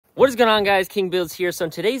What is going on, guys? King Builds here. So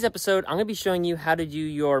in today's episode, I'm going to be showing you how to do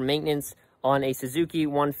your maintenance on a Suzuki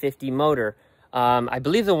 150 motor. I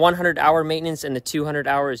believe the 100-hour maintenance and the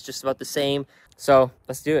 200-hour is just about the same. So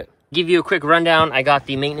let's do it. Give you a quick rundown. I got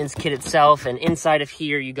the maintenance kit itself, and inside of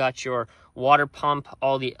here you got your water pump,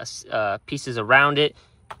 all the pieces around it.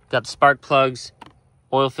 Got the spark plugs,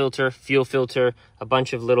 oil filter, fuel filter, a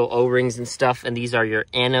bunch of little O-rings and stuff, and these are your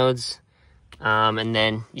anodes. And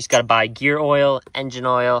then you just got to buy gear oil, engine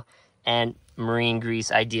oil, and marine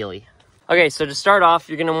grease ideally. Okay, so to start off,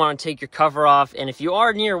 you're going to want to take your cover off, and if you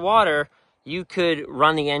are near water, you could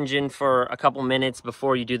run the engine for a couple minutes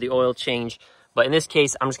before you do the oil change. But in this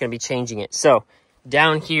case, I'm just going to be changing it. So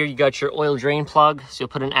down here, you got your oil drain plug. So you'll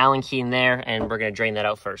put an Allen key in there, and we're going to drain that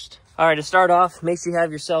out first. All right, to start off, make sure you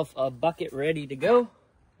have yourself a bucket ready to go.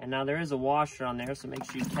 And now there is a washer on there, so make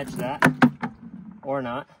sure you catch that, or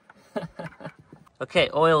not. Okay,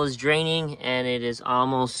 oil is draining, and it is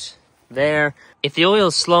almost there. If the oil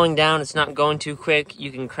is slowing down, it's not going too quick,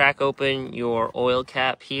 you can crack open your oil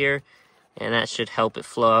cap here, and that should help it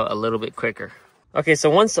flow out a little bit quicker. Okay, so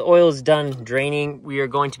once the oil is done draining, we are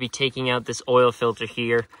going to be taking out this oil filter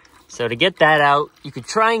here. So to get that out, you could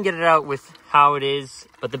try and get it out with how it is,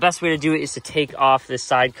 but the best way to do it is to take off this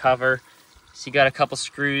side cover. So you got a couple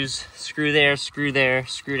screws, screw there, screw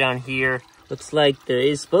down here. Looks like there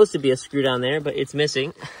is supposed to be a screw down there, but it's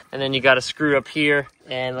missing. And then you got a screw up here,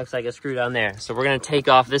 and looks like a screw down there. So we're gonna take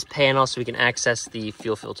off this panel so we can access the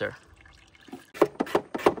fuel filter.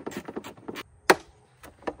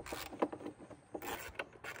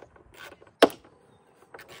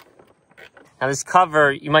 Now this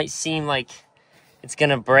cover, you might seem like it's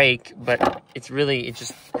gonna break, but it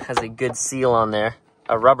just has a good seal on there,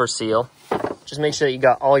 a rubber seal. Just make sure that you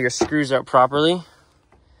got all your screws out properly.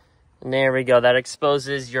 And there we go, that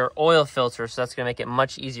exposes your oil filter, so that's gonna make it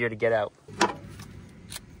much easier to get out.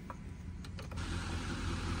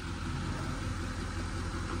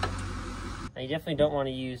 Now you definitely don't wanna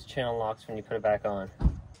use channel locks when you put it back on.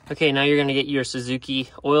 Okay, now you're gonna get your Suzuki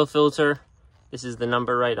oil filter. This is the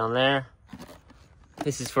number right on there.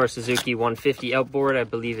 This is for a Suzuki 150 Outboard. I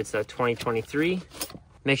believe it's a 2023.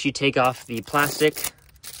 Make sure you take off the plastic.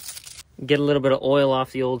 Get a little bit of oil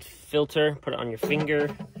off the old filter, put it on your finger,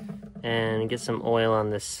 and get some oil on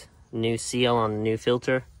this new seal on the new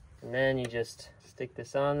filter. And then you just stick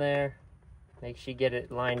this on there. Make sure you get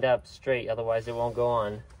it lined up straight, otherwise it won't go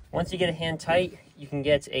on. Once you get it hand tight, you can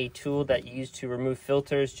get a tool that you use to remove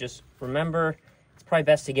filters. Just remember, it's probably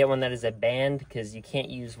best to get one that is a band, because you can't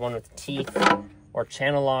use one with teeth or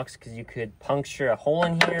channel locks, because you could puncture a hole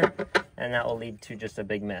in here, and that will lead to just a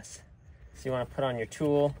big mess. So you want to put on your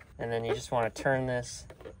tool, and then you just want to turn this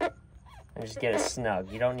and just get it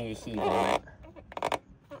snug. You don't need to heave on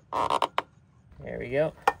it. There we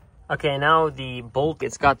go. Okay, now the bolt,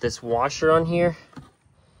 it's got this washer on here,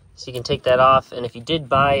 so you can take that off. And if you did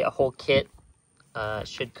buy a whole kit, it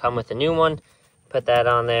should come with a new one. Put that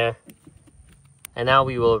on there, and now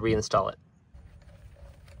we will reinstall it.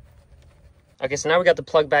 Okay, so now we got the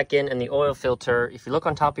plug back in and the oil filter. If you look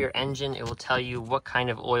on top of your engine, it will tell you what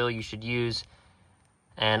kind of oil you should use,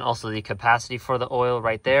 and also the capacity for the oil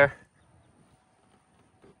right there.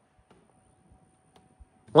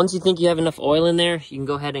 Once you think you have enough oil in there, you can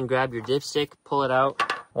go ahead and grab your dipstick, pull it out,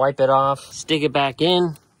 wipe it off, stick it back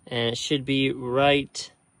in, and it should be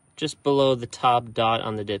right just below the top dot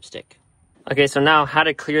on the dipstick. Okay, so now how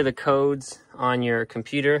to clear the codes on your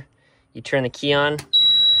computer. You turn the key on.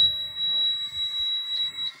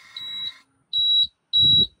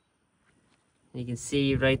 You can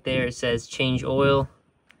see right there it says change oil.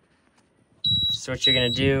 So what you're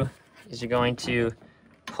going to do is you're going to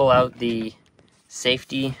pull out the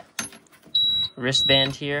safety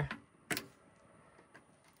wristband here,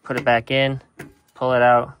 put it back in, pull it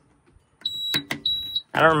out.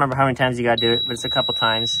 I don't remember how many times you got to do it, but it's a couple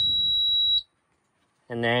times.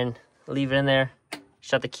 And then leave it in there,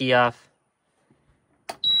 shut the key off,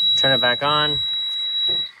 turn it back on,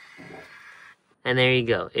 and there you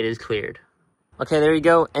go, it is cleared. Okay, there you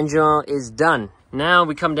go, engine oil is done. Now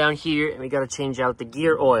we come down here and we gotta change out the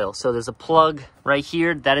gear oil. So there's a plug right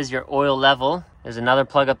here, that is your oil level. There's another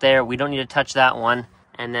plug up there, we don't need to touch that one.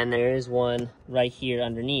 And then there is one right here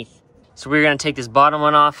underneath. So we're gonna take this bottom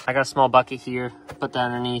one off. I got a small bucket here, put that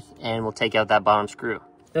underneath, and we'll take out that bottom screw.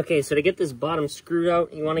 Okay, so to get this bottom screw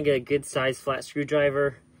out, you wanna get a good size flat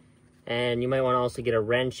screwdriver. And you might wanna also get a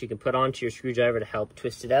wrench you can put onto your screwdriver to help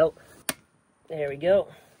twist it out. There we go.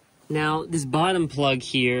 Now, this bottom plug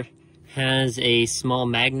here has a small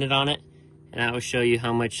magnet on it, and that will show you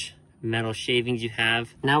how much metal shavings you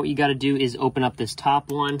have. Now what you got to do is open up this top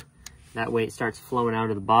one. That way it starts flowing out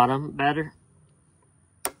of the bottom better.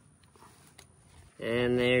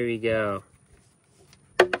 And there we go.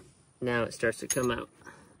 Now it starts to come out.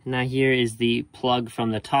 Now here is the plug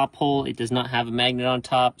from the top hole. It does not have a magnet on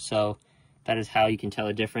top, so that is how you can tell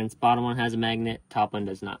the difference. Bottom one has a magnet, top one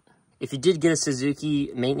does not. If you did get a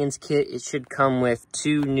Suzuki maintenance kit, it should come with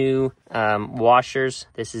 2 new washers.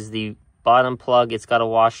 This is the bottom plug, it's got a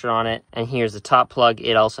washer on it, and here's the top plug,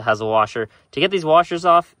 it also has a washer. To get these washers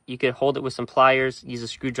off, you could hold it with some pliers, use a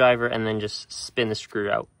screwdriver, and then just spin the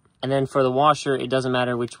screw out. And then for the washer, it doesn't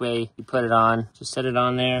matter which way you put it on. Just set it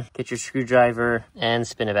on there, get your screwdriver, and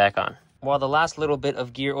spin it back on. While the last little bit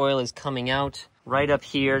of gear oil is coming out, right up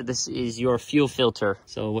here, this is your fuel filter.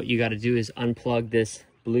 So what you gotta do is unplug this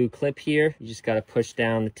blue clip here. You just gotta push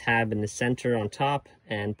down the tab in the center on top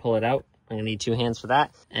and pull it out. I'm gonna need 2 hands for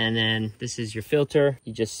that. And then this is your filter.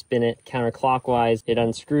 You just spin it counterclockwise, it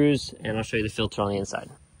unscrews, and I'll show you the filter on the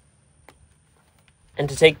inside. And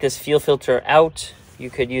to take this fuel filter out, you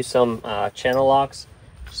could use some channel locks.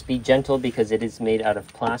 Just be gentle because it is made out of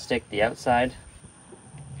plastic, the outside.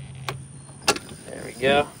 There we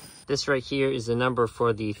go. This right here is the number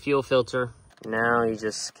for the fuel filter. Now you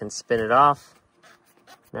just can spin it off.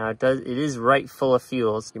 Now it is right full of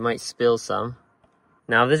fuels. You might spill some.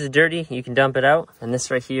 Now if this is dirty, you can dump it out. And this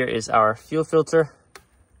right here is our fuel filter.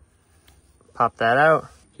 Pop that out.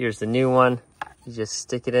 Here's the new one. You just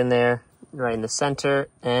stick it in there, right in the center,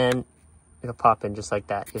 and it'll pop in just like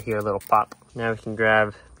that. You'll hear a little pop. Now we can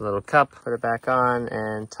grab the little cup, put it back on,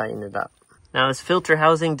 and tighten it up. Now this filter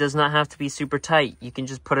housing does not have to be super tight. You can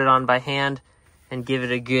just put it on by hand and give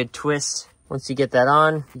it a good twist. Once you get that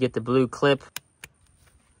on, you get the blue clip,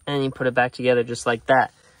 and you put it back together just like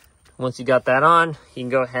that. Once you got that on, you can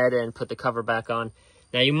go ahead and put the cover back on.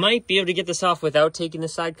 Now you might be able to get this off without taking the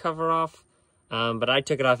side cover off, but I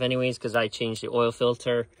took it off anyways because I changed the oil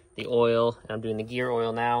filter, the oil, and I'm doing the gear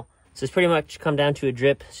oil now. So it's pretty much come down to a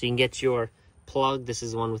drip, so you can get your plug. This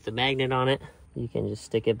is the one with the magnet on it. You can just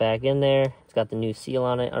stick it back in there. It's got the new seal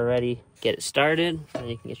on it already. Get it started, and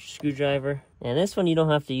you can get your screwdriver. And this one, you don't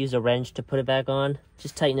have to use a wrench to put it back on.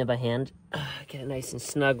 Just tighten it by hand. Get it nice and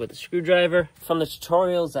snug with the screwdriver. From the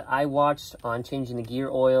tutorials that I watched on changing the gear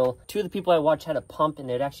oil, 2 of the people I watched had a pump, and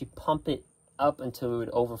they'd actually pump it up until it would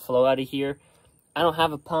overflow out of here. I don't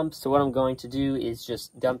have a pump, so what I'm going to do is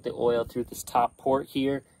just dump the oil through this top port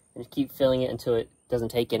here and keep filling it until it doesn't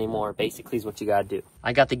take any more, basically is what you gotta do.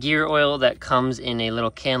 I got the gear oil that comes in a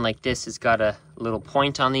little can like this. It's got a little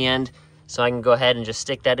point on the end, so I can go ahead and just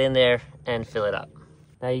stick that in there and fill it up.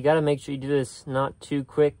 Now you gotta make sure you do this not too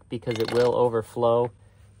quick because it will overflow.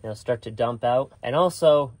 It'll start to dump out. And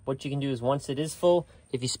also, what you can do is once it is full,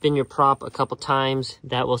 if you spin your prop a couple times,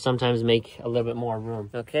 that will sometimes make a little bit more room.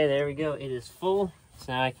 Okay, there we go, it is full.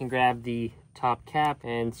 So now I can grab the top cap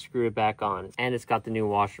and screw it back on, and it's got the new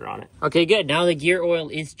washer on it. Okay, good. Now the gear oil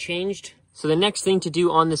is changed. So the next thing to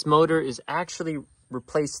do on this motor is actually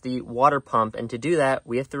replace the water pump, and to do that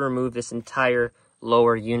we have to remove this entire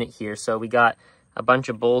lower unit here. So we got a bunch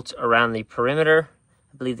of bolts around the perimeter.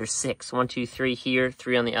 I believe there's 6. 1, 2, 3 here,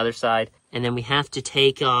 3 on the other side, and then we have to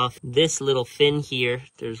take off this little fin here.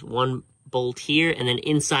 There's 1 bolt here, and then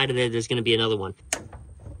inside of there there's going to be another one.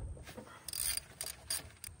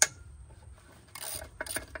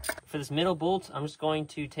 For this middle bolt, I'm just going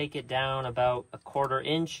to take it down about a 1/4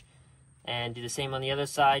 inch and do the same on the other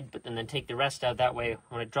side, but then take the rest out. That way,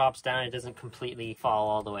 when it drops down, it doesn't completely fall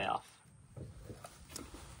all the way off.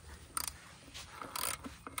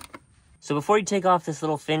 So before you take off this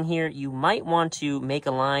little fin here, you might want to make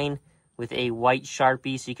a line with a white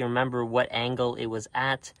Sharpie so you can remember what angle it was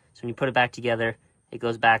at. So when you put it back together, it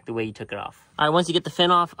goes back the way you took it off. All right, once you get the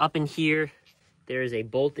fin off, up in here, there is a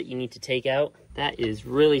bolt that you need to take out. That is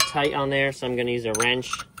really tight on there, so I'm gonna use a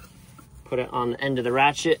wrench. Put it on the end of the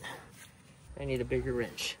ratchet. I need a bigger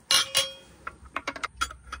wrench.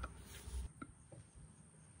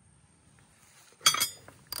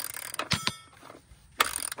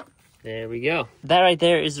 There we go. That right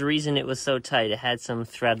there is the reason it was so tight. It had some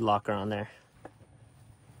thread locker on there.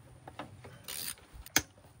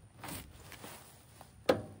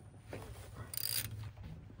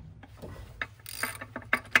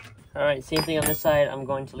 All right, same thing on this side. I'm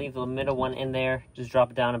going to leave the middle one in there. Just drop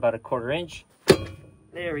it down about a 1/4 inch.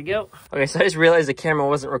 There we go. Okay, so I just realized the camera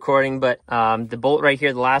wasn't recording, but the bolt right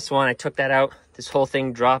here, the last one, I took that out. This whole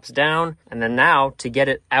thing drops down. And then now, to get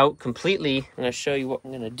it out completely, I'm gonna show you what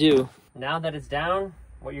I'm gonna do. Now that it's down,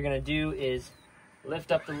 what you're gonna do is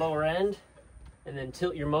lift up the lower end and then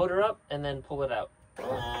tilt your motor up and then pull it out.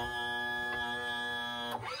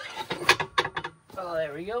 Oh,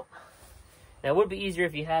 there we go. Now, it would be easier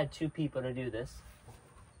if you had 2 people to do this.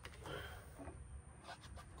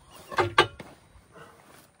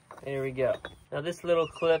 There we go. Now this little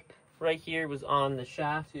clip right here was on the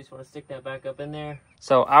shaft. You just want to stick that back up in there.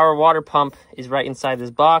 So our water pump is right inside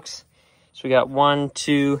this box. So we got 1,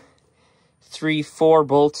 2, 3, 4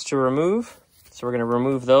 bolts to remove. So we're going to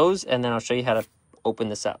remove those, and then I'll show you how to open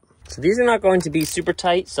this up. So these are not going to be super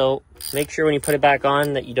tight, so make sure when you put it back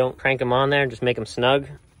on that you don't crank them on there, just make them snug.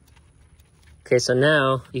 Okay, so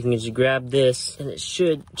now you can just grab this and it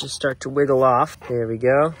should just start to wiggle off. There we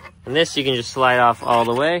go. And this you can just slide off all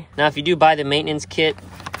the way. Now if you do buy the maintenance kit,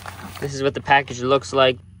 this is what the package looks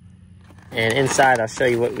like. And inside I'll show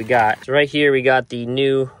you what we got. So right here we got the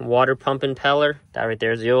new water pump impeller. That right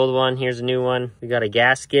there is the old one. Here's a new one. We got a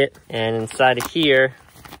gasket. And inside of here,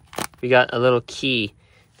 we got a little key.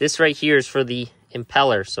 This right here is for the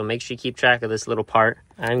impeller, so make sure you keep track of this little part.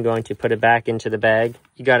 I'm going to put it back into the bag.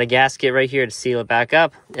 You got a gasket right here to seal it back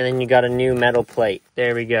up, and then you got a new metal plate.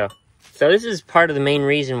 There we go. So this is part of the main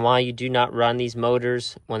reason why you do not run these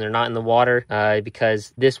motors when they're not in the water,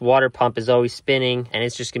 because this water pump is always spinning and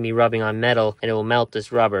it's just gonna be rubbing on metal and it will melt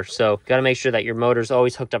this rubber. So you gotta make sure that your motor is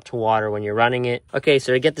always hooked up to water when you're running it. Okay,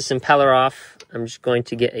 so to get this impeller off, I'm just going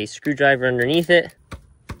to get a screwdriver underneath it.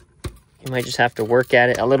 You might just have to work at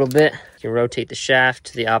it a little bit. You can rotate the shaft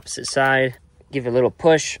to the opposite side, give it a little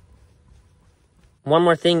push. One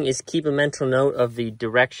more thing is keep a mental note of the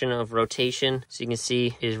direction of rotation. So you can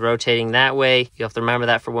see it is rotating that way. You have to remember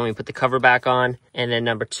that for when we put the cover back on. And then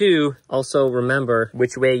number 2, also remember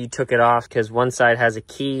which way you took it off, because one side has a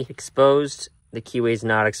key exposed. The keyway is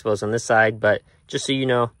not exposed on this side, but just so you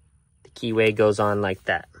know, the keyway goes on like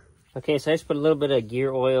that. Okay, so I just put a little bit of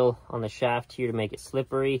gear oil on the shaft here to make it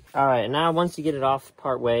slippery. All right, now once you get it off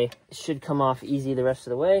part way, it should come off easy the rest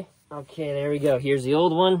of the way. Okay, there we go. Here's the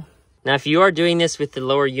old one. Now, if you are doing this with the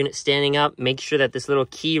lower unit standing up, make sure that this little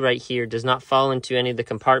key right here does not fall into any of the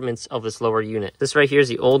compartments of this lower unit. This right here is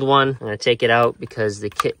the old one. I'm gonna take it out because the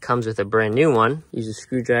kit comes with a brand new one. Use a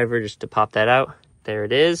screwdriver just to pop that out. There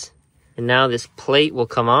it is. And now this plate will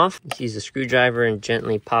come off. Just use a screwdriver and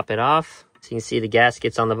gently pop it off. So you can see the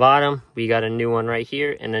gasket's on the bottom. We got a new one right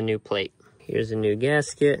here and a new plate. Here's a new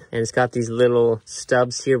gasket. And it's got these little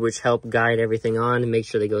stubs here which help guide everything on and make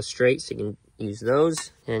sure they go straight, so you can use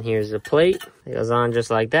those. And here's the plate. It goes on just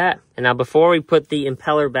like that. And now before we put the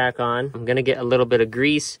impeller back on, I'm gonna get a little bit of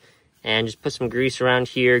grease and just put some grease around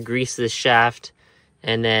here, grease the shaft,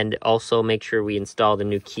 and then also make sure we install the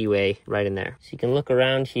new keyway right in there. So you can look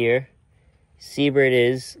around here, see where it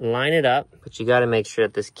is, line it up, but you gotta make sure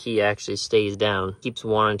that this key actually stays down. Keeps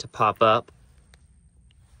wanting to pop up.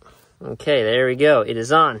 Okay, there we go, it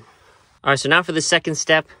is on. All right, so now for the second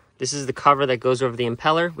step, this is the cover that goes over the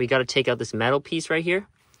impeller. We gotta take out this metal piece right here.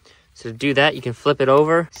 So to do that, you can flip it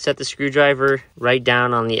over, set the screwdriver right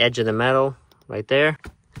down on the edge of the metal, right there.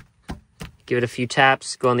 Give it a few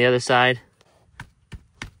taps, go on the other side.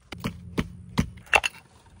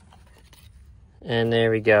 And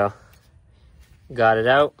there we go. Got it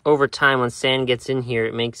out. Over time, when sand gets in here,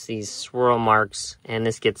 it makes these swirl marks, and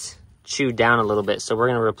this gets chewed down a little bit. So we're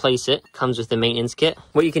gonna replace it. Comes with the maintenance kit.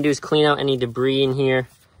 What you can do is clean out any debris in here.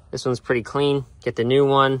 This one's pretty clean. Get the new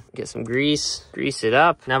one, get some grease, grease it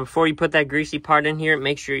up. Now before you put that greasy part in here,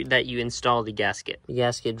 make sure that you install the gasket. The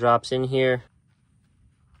gasket drops in here.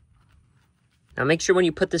 Now make sure when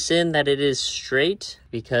you put this in that it is straight,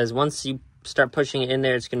 because once you start pushing it in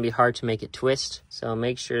there, it's gonna be hard to make it twist. So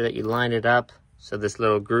make sure that you line it up. So this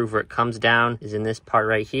little groove where it comes down is in this part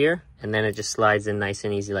right here, and then it just slides in nice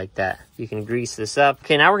and easy like that. You can grease this up.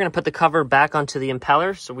 Okay, now we're gonna put the cover back onto the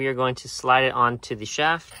impeller. So we are going to slide it onto the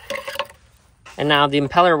shaft. And now the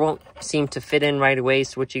impeller won't seem to fit in right away.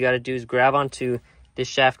 So what you gotta do is grab onto this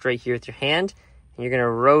shaft right here with your hand, and you're gonna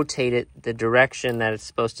rotate it the direction that it's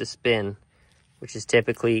supposed to spin, which is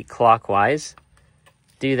typically clockwise.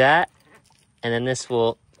 Do that, and then this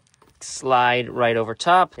will slide right over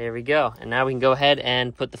top. There we go. And now we can go ahead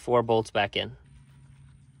and put the 4 bolts back in.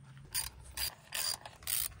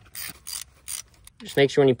 Just make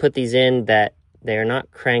sure when you put these in that they're not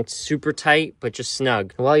cranked super tight, but just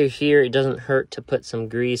snug. While you're here, it doesn't hurt to put some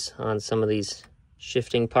grease on some of these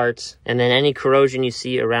shifting parts. And then any corrosion you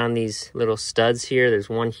see around these little studs here, there's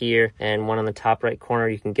one here and one on the top right corner,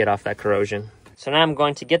 you can get off that corrosion. So now I'm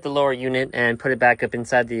going to get the lower unit and put it back up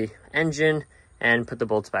inside the engine and put the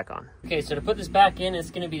bolts back on. Okay, so to put this back in, it's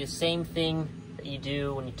gonna be the same thing that you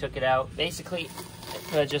do when you took it out. Basically,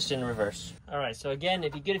 just in reverse. All right, so again,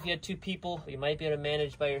 it'd be good if you had 2 people. You might be able to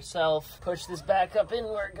manage by yourself. Push this back up in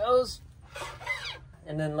where it goes,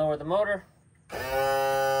 and then lower the motor.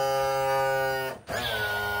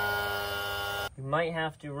 You might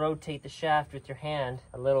have to rotate the shaft with your hand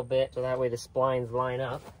a little bit, so that way the splines line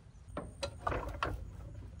up.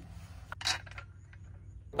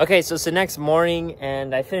 Okay, so it's the next morning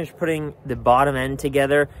and I finished putting the bottom end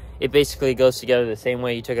together. It basically goes together the same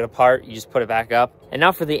way you took it apart. You just put it back up. And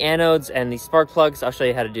now for the anodes and the spark plugs, I'll show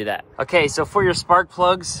you how to do that. Okay, so for your spark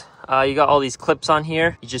plugs, you got all these clips on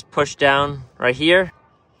here. You just push down right here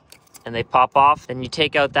and they pop off. Then you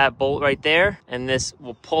take out that bolt right there and this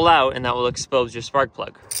will pull out and that will expose your spark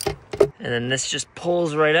plug. And then this just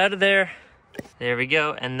pulls right out of there. There we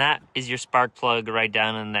go. And that is your spark plug right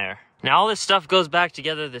down in there. Now all this stuff goes back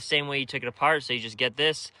together the same way you took it apart. So you just get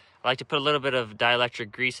this. I like to put a little bit of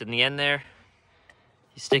dielectric grease in the end there.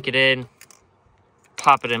 You stick it in,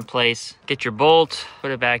 pop it in place, get your bolt, put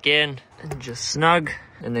it back in, and just snug.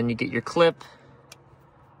 And then you get your clip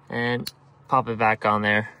and pop it back on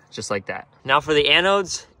there, just like that. Now for the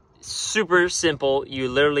anodes, super simple. You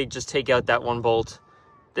literally just take out that one bolt.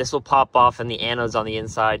 This will pop off and the anode's on the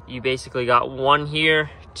inside. You basically got 1 here,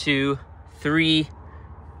 2, 3,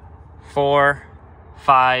 4,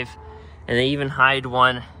 5, and they even hide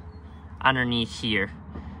one underneath here.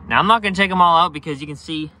 Now I'm not going to take them all out because you can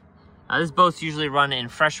see this boat's usually run in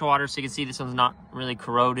fresh water, so you can see this one's not really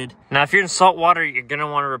corroded. Now if you're in salt water, you're going to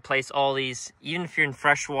want to replace all these. Even if you're in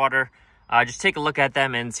fresh water, just take a look at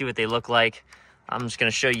them and see what they look like. I'm just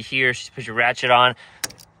going to show you here. Just put your ratchet on,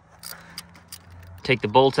 take the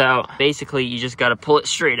bolt out. Basically you just got to pull it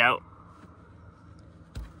straight out.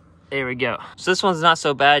 There we go. So this one's not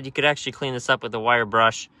so bad. You could actually clean this up with a wire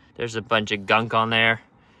brush. There's a bunch of gunk on there.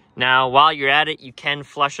 Now, while you're at it, you can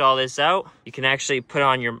flush all this out. You can actually put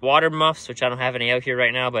on your water muffs, which I don't have any out here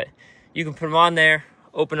right now, but you can put them on there,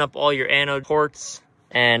 open up all your anode ports,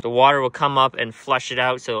 and the water will come up and flush it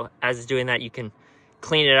out. So as it's doing that, you can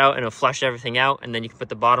clean it out and it'll flush everything out, and then you can put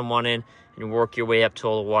the bottom one in and work your way up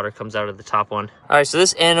till the water comes out of the top one. All right, so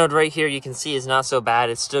this anode right here, you can see is not so bad.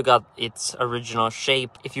 It's still got its original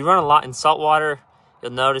shape. If you run a lot in salt water,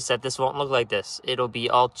 you'll notice that this won't look like this. It'll be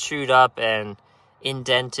all chewed up and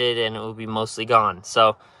indented and it will be mostly gone.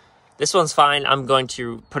 So this one's fine. I'm going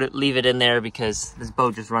to leave it in there because this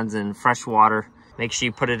boat just runs in fresh water. Make sure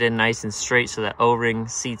you put it in nice and straight so that O-ring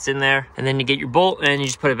seats in there, and then you get your bolt and you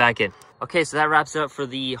just put it back in. Okay, so that wraps it up for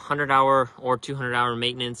the 100-hour or 200-hour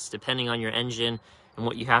maintenance, depending on your engine and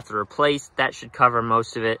what you have to replace. That should cover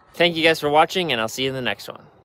most of it. Thank you guys for watching, and I'll see you in the next one.